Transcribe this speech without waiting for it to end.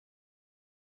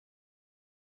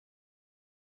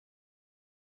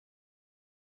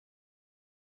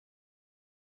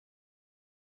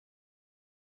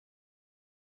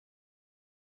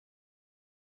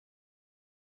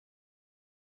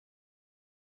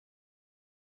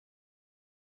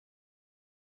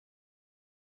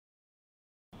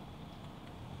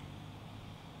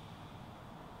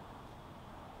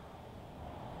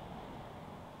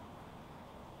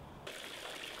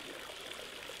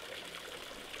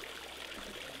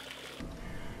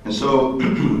And so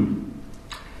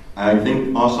I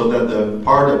think also that the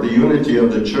part of the unity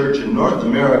of the church in North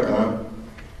America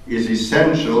is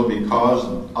essential because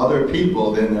other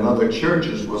people then in other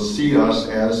churches will see us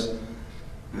as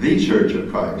the Church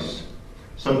of Christ.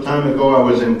 Some time ago I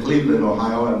was in Cleveland,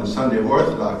 Ohio on the Sunday of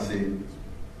Orthodoxy.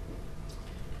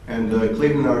 And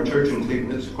Cleveland, our church in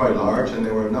Cleveland is quite large, and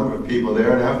there were a number of people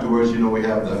there. And afterwards, we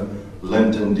have the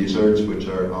Lenten desserts, which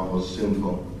are almost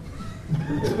sinful.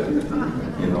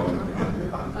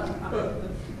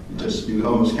 You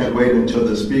almost can't wait until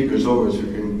the speaker's over so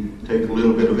you can take a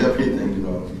little bit of everything,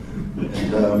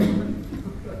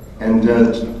 And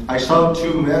I saw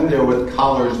two men there with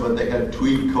collars, but they had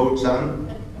tweed coats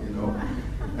on,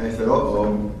 And I said,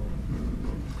 uh-oh.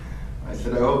 I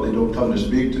said, I hope they don't come to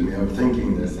speak to me. I'm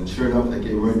thinking this. And sure enough, they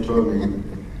came right toward me.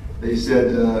 They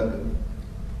said,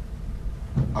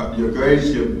 Your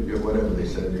Grace, your whatever they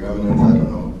said, Your Eminence, I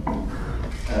don't know.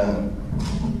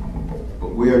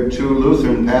 But we are two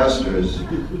Lutheran pastors,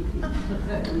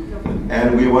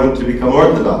 and we want to become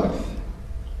Orthodox.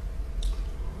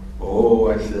 Oh,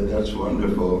 I said, that's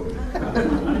wonderful.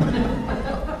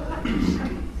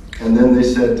 And then they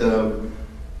said,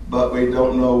 but we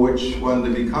don't know which one to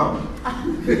become.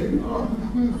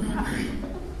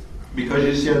 Because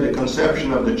you see, the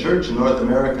conception of the church in North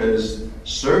America is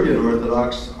Serbian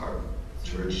Orthodox, our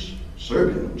church,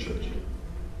 Serbian church.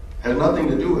 Has nothing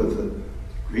to do with the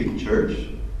Greek church,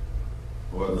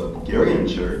 or the Bulgarian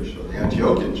church, or the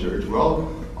Antiochian church. We're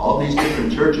all these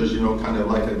different churches, kind of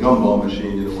like a gumball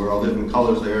machine, we're all different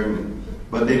colors there,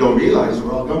 but they don't realize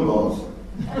we're all gumballs.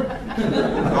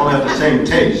 We all have the same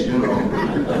taste,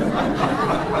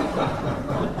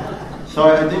 So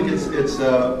I think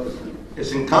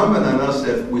it's incumbent on us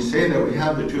if we say that we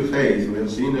have the true faith, we have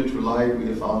seen the true light, we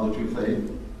have found the true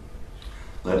faith,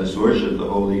 let us worship the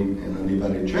Holy and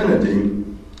Undivided Trinity.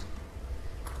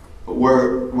 But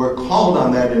we're called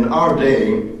on that in our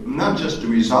day, not just to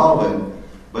resolve it,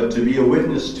 but to be a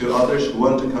witness to others who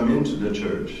want to come into the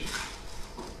church.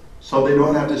 So they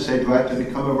don't have to say, do I have to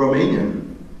become a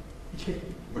Romanian?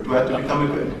 Or do I have to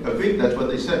become a Greek? That's what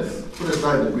they said. Put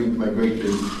aside the Greek, my great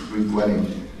Greek wedding.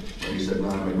 When he said, now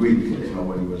I'm a Greek,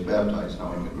 when he was baptized,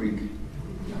 now I'm a Greek.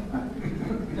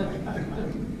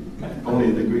 Only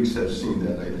the Greeks have seen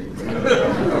that, I think.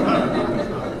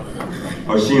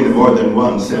 Or seen it more than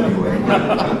once, anyway.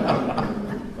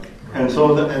 And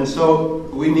so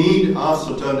we need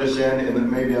also to understand,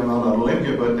 and maybe I'm out on a limb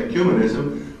here, but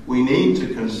ecumenism, we need to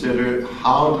consider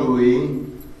how do we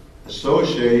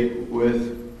associate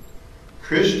with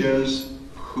Christians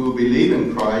who believe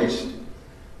in Christ,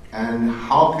 and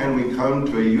how can we come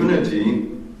to a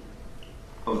unity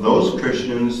of those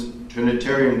Christians,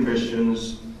 Trinitarian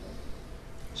Christians,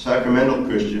 sacramental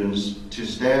Christians, to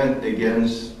stand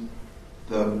against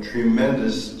the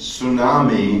tremendous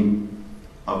tsunami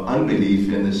of unbelief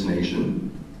in this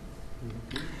nation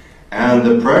and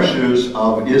the pressures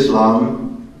of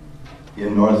Islam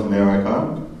in North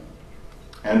America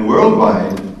and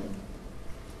worldwide.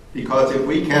 Because if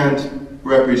we can't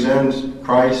represent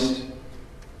Christ,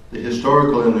 the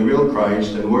historical and the real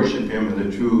Christ, and worship Him in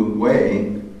the true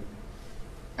way,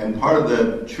 and part of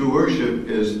the true worship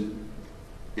is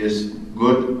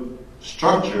good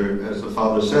structure, as the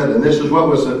Father said, and this is what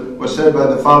was said by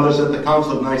the Fathers at the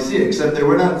Council of Nicaea, except they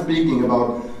were not speaking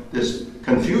about this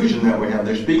confusion that we have.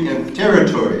 They're speaking of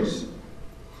territories.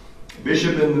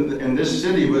 Bishop in this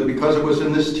city, because it was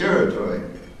in this territory.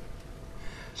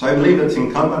 So I believe it's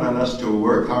incumbent on us to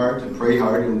work hard, to pray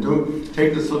hard, and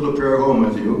take this little prayer home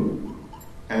with you,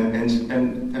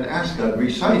 and ask God,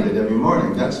 recite it every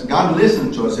morning. God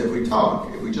listens to us if we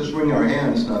talk. If we just wring our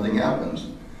hands, nothing happens.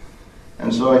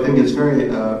 And so I think it's very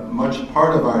much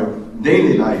part of our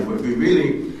daily life. If we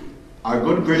really are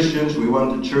good Christians, we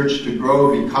want the church to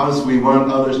grow because we want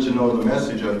others to know the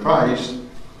message of Christ,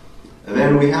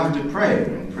 then we have to pray.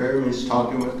 And prayer means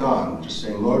talking with God. Just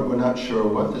saying, Lord, we're not sure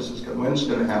when it's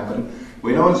going to happen.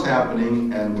 We know it's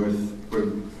happening, and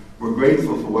we're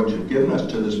grateful for what you've given us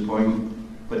to this point,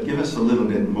 but give us a little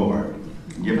bit more.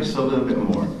 Give us a little bit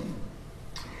more.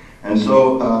 And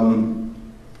so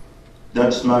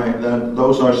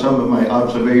those are some of my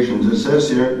observations. It says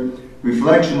here,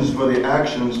 reflections for the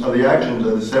actions of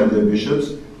the Assembly of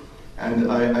Bishops. And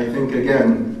I think,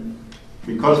 again,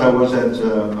 because I was at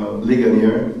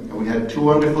Ligonier, and we had two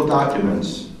wonderful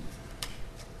documents.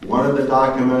 One of the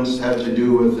documents had to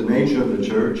do with the nature of the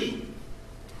church,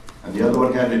 and the other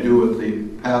one had to do with the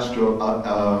pastoral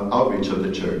outreach of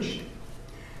the church.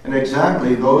 And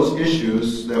exactly those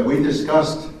issues that we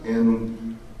discussed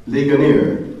in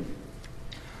Ligonier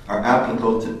are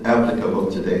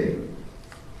applicable today.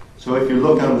 So if you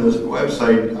look on this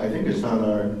website, I think it's on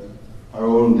our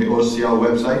own, the OCL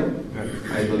website,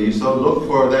 I believe so. Look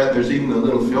for that. There's even a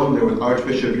little film there with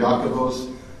Archbishop Jacobos,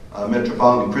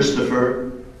 Metropolitan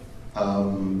Christopher,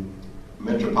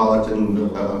 Metropolitan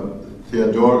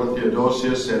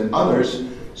Theodosius, and others,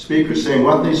 speakers, saying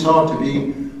what they saw to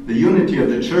be the unity of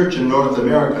the church in North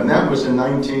America, and that was in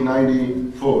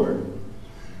 1994.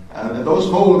 And those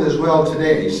hold as well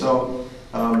today. So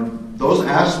those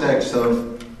aspects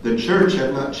of the church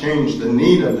have not changed the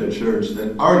need of the church,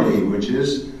 that our need, which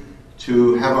is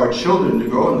to have our children to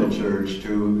grow in the church,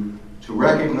 to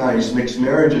recognize mixed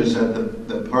marriages, that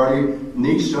the party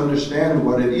needs to understand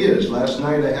what it is. Last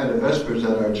night I had a Vespers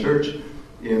at our church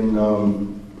in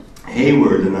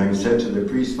Hayward, and I said to the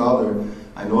priest, Father,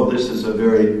 I know this is a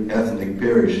very ethnic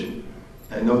parish.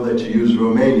 I know that you use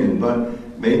Romanian, but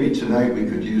maybe tonight we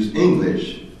could use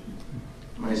English.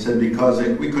 I said, because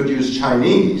we could use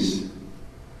Chinese.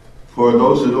 For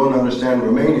those who don't understand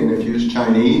Romanian, if you use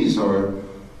Chinese or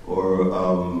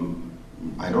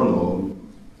I don't know,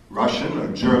 Russian or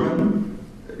German,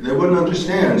 they wouldn't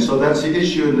understand. So that's the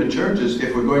issue in the churches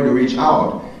if we're going to reach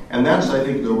out. And that's, I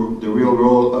think, the real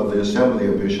role of the Assembly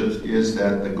of Bishops, is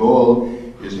that the goal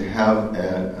is to have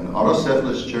an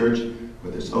autocephalous church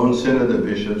with its own synod of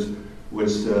bishops,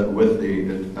 with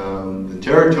the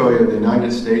territory of the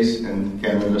United States and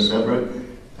Canada separate,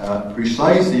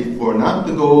 precisely for not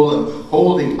the goal of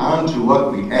holding on to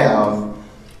what we have,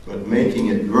 but making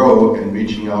it grow and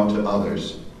reaching out to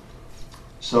others.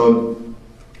 So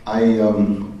I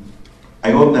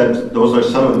hope that those are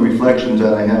some of the reflections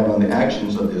that I have on the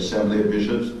actions of the Assembly of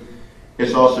Bishops.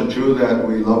 It's also true that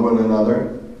we love one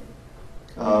another.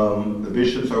 The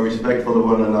bishops are respectful of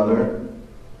one another.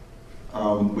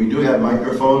 We do have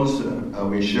microphones.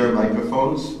 We share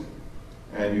microphones.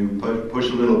 And you push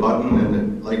a little button and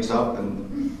it lights up, and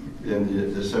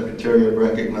the Secretariat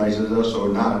recognizes us or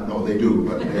not. No, they do,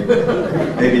 but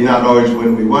maybe not always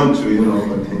when we want to, you know.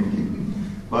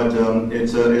 But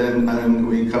it's and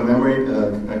we commemorate,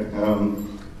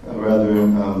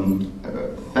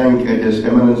 thank His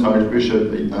Eminence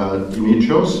Archbishop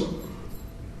Dimitrios,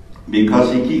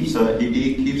 because he keeps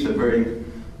a very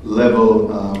level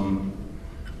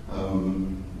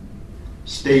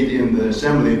state in the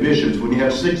Assembly of Bishops. When you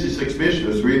have 66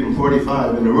 bishops, or even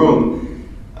 45 in a room,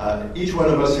 each one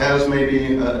of us has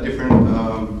maybe a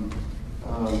different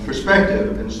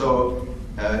perspective, and so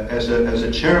as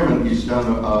a chairman, he's done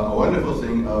a wonderful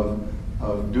thing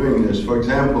of doing this. For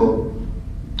example,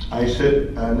 I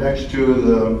sit next to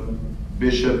the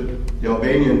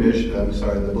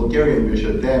Bulgarian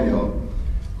Bishop Daniel,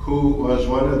 who was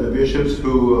one of the bishops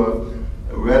who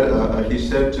he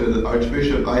said to the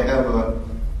Archbishop,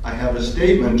 I have a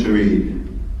statement to read.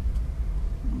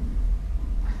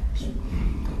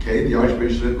 Okay, the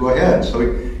Archbishop said, go ahead. So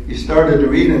he started to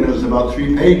read, and it was about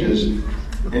 3 pages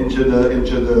into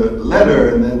the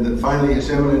letter, and then finally His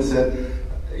Eminence said,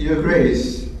 Your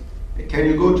Grace, can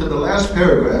you go to the last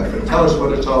paragraph and tell us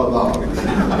what it's all about?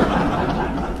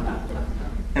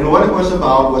 And what it was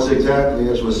about was exactly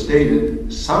as was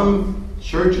stated. Some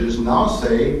churches now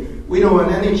say, we don't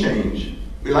want any change.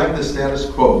 We like the status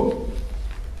quo.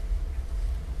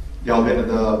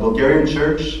 The Bulgarian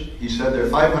church, he said there are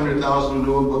 500,000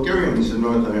 new Bulgarians in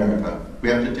North America. We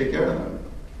have to take care of them.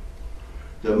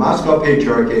 The Moscow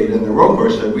Patriarchate and the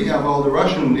Rokor said, we have all the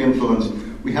Russian influence.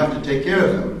 We have to take care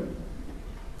of them.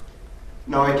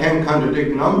 Now, I can't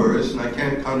contradict numbers, and I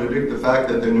can't contradict the fact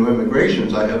that there are new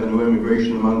immigrations. I have a new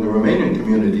immigration among the Romanian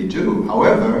community, too.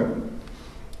 However,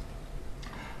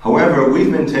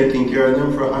 we've been taking care of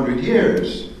them for 100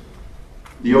 years.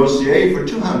 The OCA for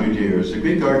 200 years. The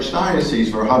Greek Archdiocese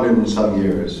for 100 and some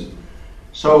years.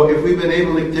 So if we've been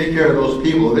able to take care of those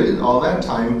people all that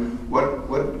time,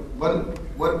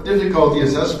 what difficulty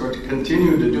is us for to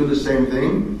continue to do the same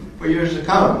thing for years to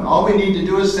come? All we need to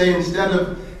do is say, instead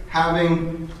of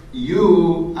having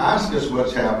you ask us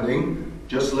what's happening,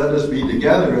 just let us be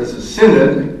together as a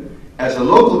synod, as a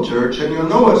local church, and you'll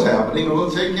know what's happening, and we'll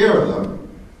take care of them.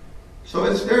 So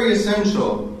it's very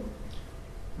essential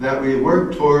that we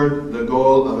work toward the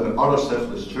goal of an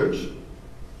autocephalous church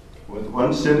with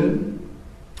one synod,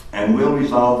 and we'll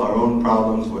resolve our own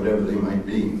problems, whatever they might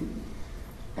be.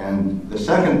 And the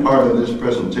second part of this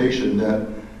presentation that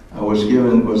was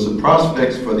given was the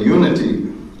prospects for the unity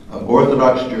of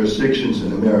Orthodox jurisdictions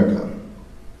in America.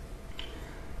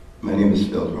 My name is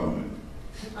spelled wrong.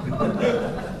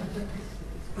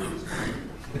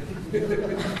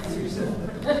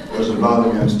 Doesn't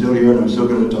bother me, I'm still here and I'm still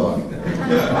going to talk.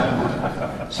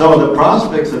 So the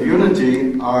prospects of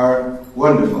unity are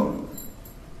wonderful.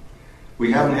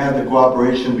 We haven't had the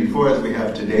cooperation before as we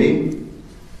have today.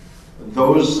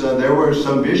 There were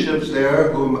some bishops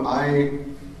there whom I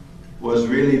was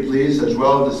really pleased as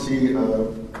well to see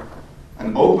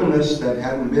an openness that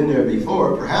hadn't been there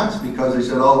before, perhaps because they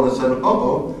said all of a sudden,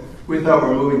 we thought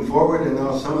we're moving forward, and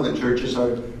now some of the churches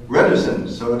are reticent.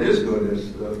 So it is good,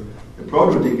 as the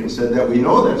proto-deacon said, that we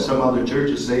know that some other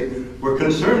churches say, we're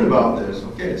concerned about this.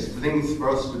 Okay, it's things for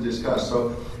us to discuss.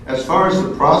 So as far as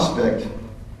the prospect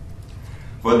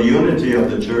for the unity of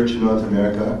the church in North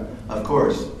America, of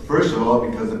course, first of all,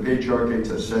 because the patriarchates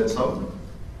have said so,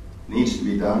 needs to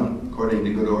be done according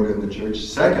to good order in the church.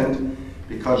 Second,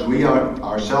 because we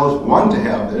ourselves want to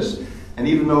have this, and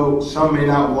even though some may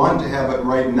not want to have it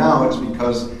right now, it's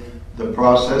because the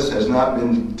process has not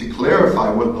been to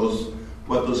clarify what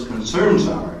those concerns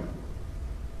are.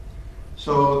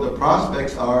 So the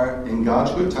prospects are in God's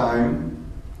good time,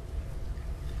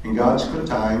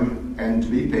 and to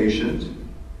be patient,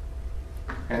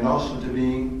 and also to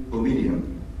be obedient.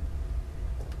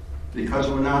 Because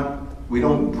we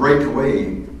don't break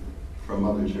away from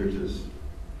other churches.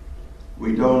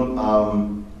 We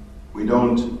don't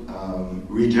reject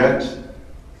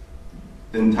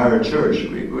the entire church.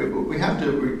 We have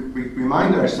to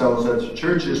remind ourselves that the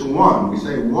church is one. We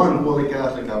say one Holy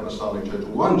Catholic Apostolic Church,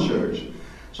 one church.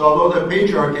 So although there are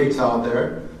patriarchates out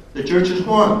there, the church is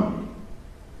one.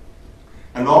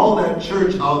 And all that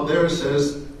church out there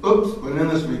says, oops, within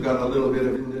us we've got a little bit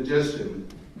of indigestion.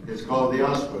 It's called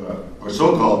diaspora, or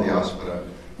so-called diaspora.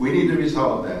 We need to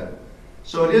resolve that.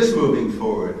 So it is moving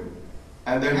forward.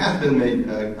 And there has been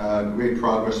great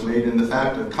progress made in the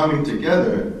fact of coming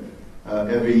together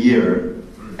every year.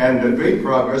 And a great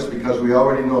progress because we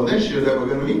already know this year that we're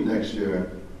going to meet next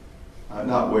year.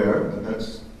 Not where, but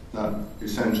that's not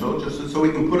essential, just so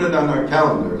we can put it on our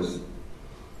calendars.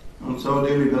 And so,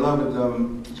 dearly beloved,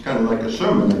 it's kind of like a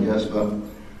sermon, I guess, but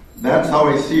that's how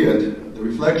I see it. The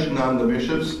reflection on the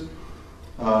bishops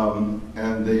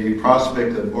and the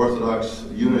prospect of Orthodox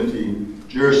unity,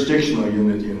 jurisdictional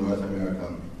unity in North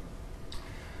America.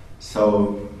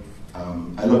 So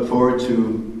I look forward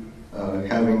to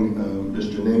having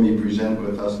Mr. Nemi present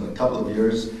with us in a couple of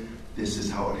years. This is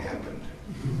how it happened.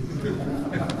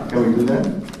 Can we do that?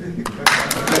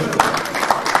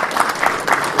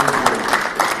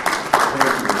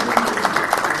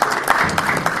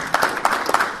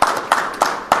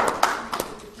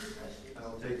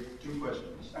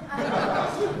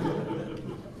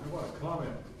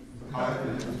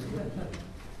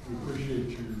 We appreciate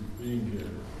you being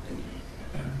here.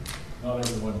 Not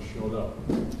everyone showed up.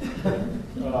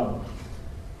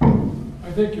 I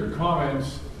think your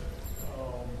comments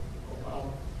about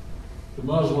the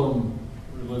Muslim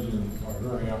religion are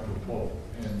very apropos.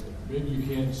 And maybe you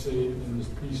can't say it in this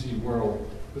PC world,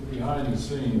 but behind the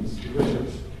scenes, the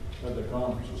bishops at the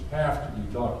conferences have to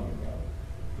be talking about it.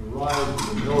 The rise of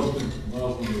the militant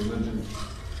Muslim religion,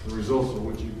 the results of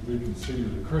which we can see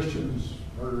the Christians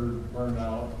murdered, burned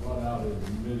out, run out of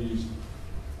the Mideast,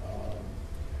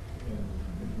 and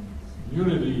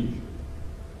unity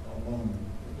among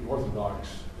the Orthodox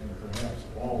and perhaps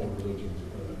all the religions,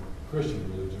 Christian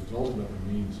religions, ultimately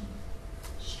means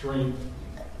strength,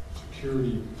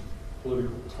 security,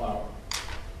 political clout.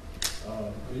 A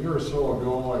year or so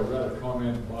ago, I read a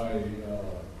comment by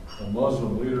a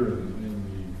Muslim leader in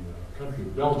the country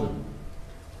of Belgium,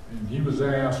 and he was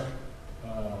asked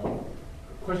a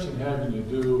question having to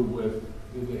do with,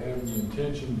 did they have any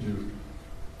intention to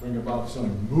bring about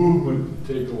some movement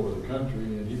to take over the country?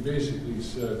 And he basically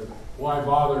said, why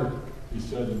bother? He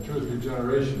said, in 2 or 3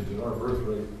 generations at our birth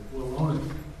rate, we'll own it.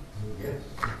 Yes.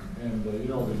 And the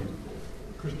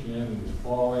Christianity is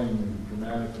falling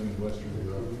dramatically in Western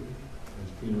Europe.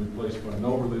 It's being replaced by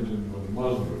no religion but the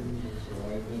Muslim religion. So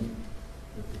I think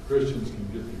if the Christians can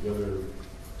get together,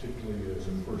 particularly as a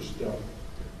first step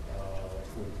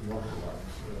with the Orthodox,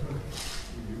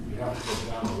 you have to go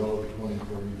down the road 20,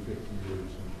 40, 50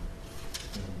 years.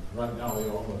 And right now the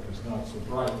outlook is not so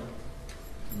bright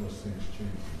unless things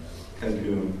change. Thank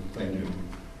you. Thank you.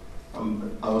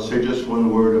 I'll say just one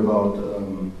word about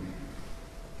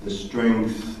the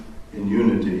strength in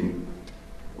unity.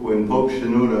 When Pope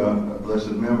Shenouda, of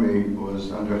blessed memory,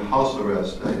 was under house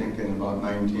arrest, I think in about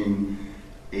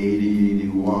 1980,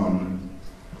 81,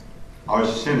 our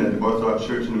Synod, Orthodox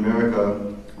Church in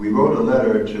America, we wrote a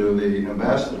letter to the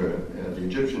ambassador, the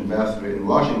Egyptian ambassador in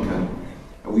Washington,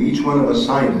 and each one of us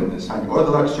signed it. It signed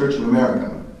Orthodox Church in America.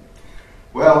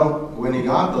 Well, when he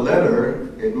got the letter,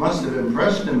 it must have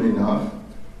impressed him enough,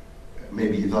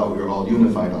 maybe he thought we were all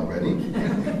unified already,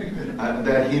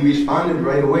 that he responded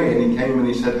right away, and he came and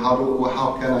he said, how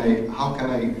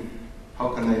how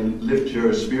can I lift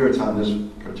your spirits on this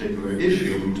particular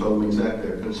issue? We told him exactly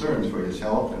our concerns for his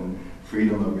health and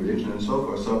freedom of religion and so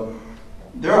forth. So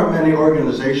there are many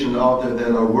organizations out there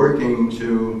that are working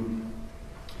to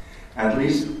at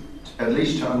least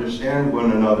to understand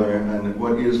one another and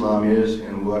what Islam is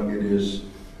and what is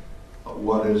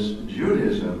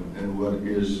Judaism and what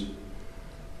is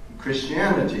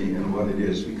Christianity and what it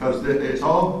is, because it's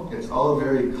all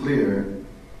very clear.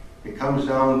 It comes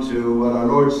down to what our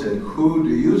Lord said, "Who do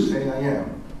you say I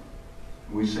am?"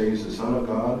 We say he's the Son of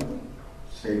God,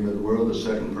 Savior of the world, the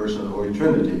second person of the Holy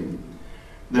Trinity.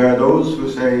 There are those who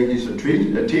say he's a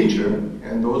teacher,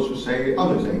 and those who say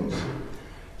other things.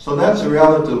 So that's the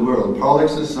reality of the world.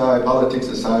 Politics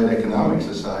aside, economics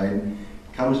aside,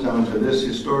 it comes down to this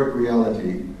historic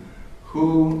reality.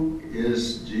 Who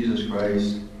is Jesus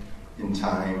Christ in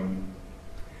time?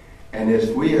 And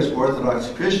if we as Orthodox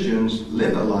Christians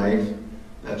live a life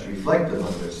that's reflective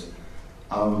of this.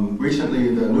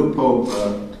 Recently, the new Pope,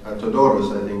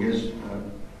 Theodoros, I think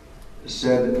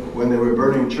said when they were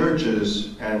burning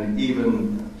churches and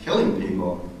even killing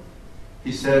people,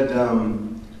 he said,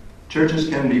 churches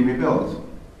can be rebuilt.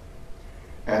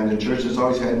 And the church has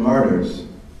always had martyrs.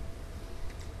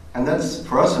 And that's,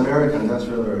 for us Americans, that's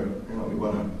rather, we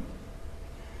want to.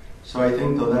 So I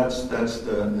think, though, that's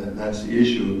the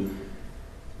issue.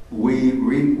 We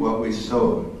reap what we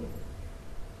sow.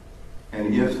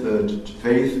 And if the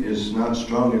faith is not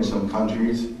strong in some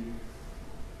countries,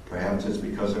 perhaps it's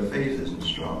because our faith isn't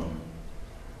strong.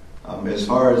 As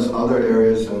far as other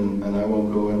areas, and I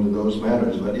won't go into those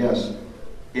matters, but yes,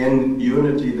 in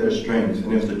unity there's strength.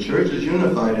 And if the church is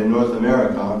unified in North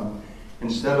America,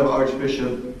 instead of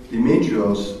Archbishop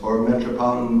Demetrios or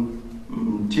Metropolitan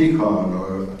Tikhon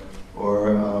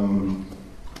or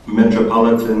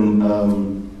Metropolitan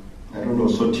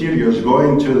Sotirios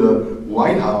going to the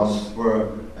White House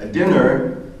for a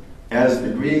dinner as the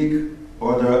Greek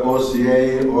or the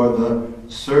OCA or the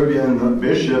Serbian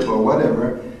bishop or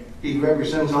whatever, he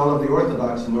represents all of the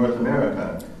Orthodox in North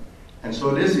America. And so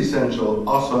it is essential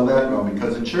also in that realm,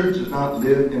 because the church does not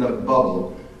live in a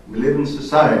bubble. We live in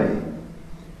society.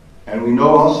 And we know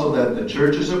also that the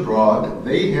churches abroad,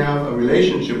 they have a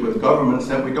relationship with governments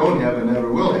that we don't have and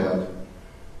never will have,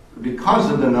 because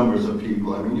of the numbers of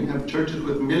people. I mean, you have churches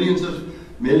with millions of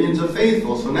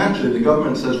faithful, so naturally the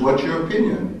government says, what's your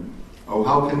opinion? Or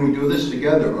how can we do this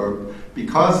together? Or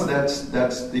because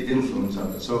that's the influence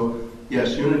of it. So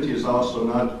yes, unity is also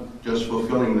not just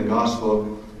fulfilling the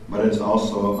gospel, but it's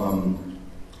also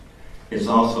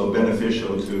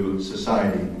beneficial to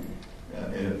society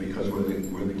because we're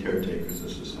the caretakers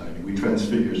of society. We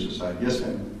transfigure society. Yes,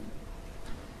 ma'am?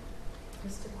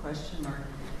 Just a question, Mark.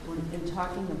 In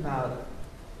talking about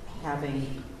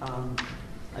having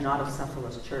an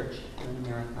autocephalous church in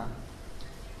America,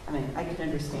 I mean, I can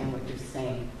understand what you're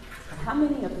saying, but how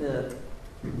many of the,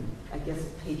 I guess,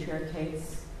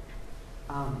 patriarchates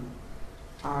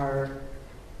are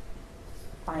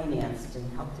financed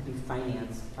and help to be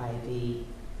financed by the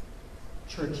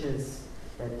churches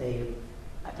that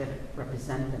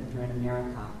represent them here in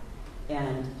America?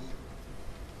 And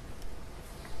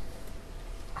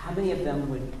how many of them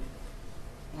would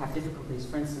have difficulties?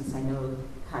 For instance, I know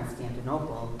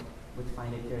Constantinople would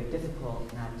find it very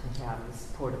difficult not to have the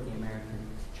support of the American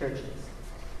churches,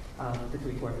 the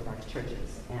Greek Orthodox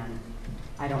churches. And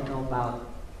I don't know about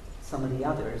some of the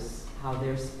others, how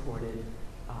they're supported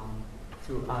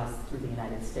through us, through the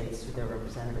United States, through their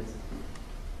representatives.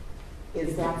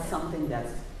 Is that something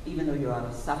that's, even though you're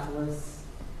autocephalous,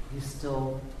 you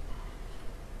still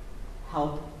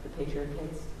help the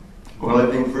patriarchates? Well,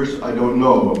 I think first, I don't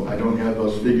know. I don't have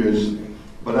those figures,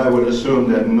 but I would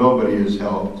assume that nobody is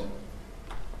helped.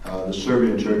 The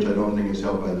Serbian church, I don't think is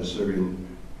helped by the Serbian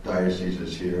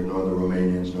dioceses here, nor the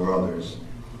Romanians, nor others.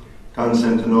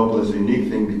 Constantinople is a unique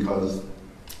thing because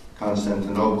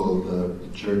Constantinople, the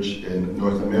church in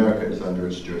North America, is under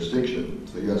its jurisdiction.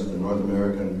 So yes, the North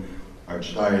American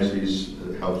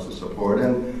Archdiocese helps to support,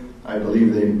 and I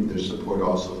believe there's support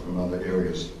also from other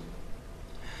areas.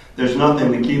 There's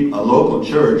nothing to keep a local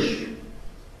church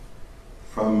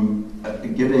from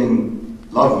giving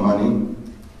love money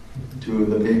to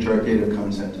the Patriarchate of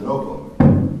Constantinople.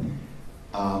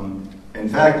 In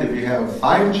fact, if you have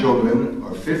 5 children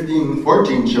or 15,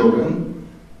 14 children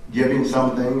giving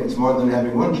something, it's more than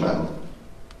having one child,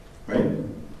 right?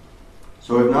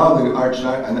 So if now the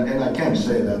Archdiocese, and I can't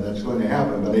say that that's going to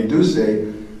happen, but they do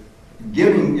say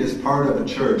giving is part of a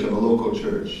church, of a local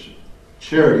church.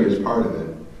 Charity is part of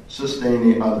it,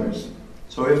 sustaining others.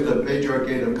 So if the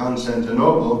Patriarchate of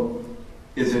Constantinople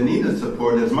is in need of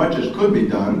support as much as could be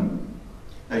done,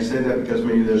 I say that because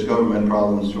maybe there's government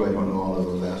problems too. I don't know all of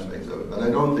those aspects of it. But I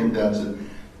don't think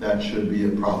that should be a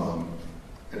problem.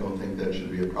 I don't think that should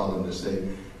be a problem to say,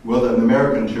 will an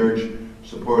American church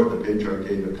support the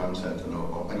Patriarchate of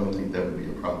Constantinople? I don't think that would be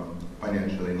a problem,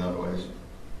 financially and otherwise.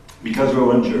 Because we're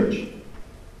one church.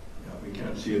 Yeah, we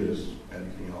can't see it as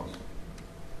anything else.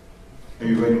 Are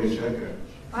you writing a check? Or?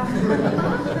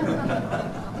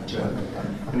 A check.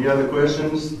 Any other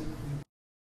questions?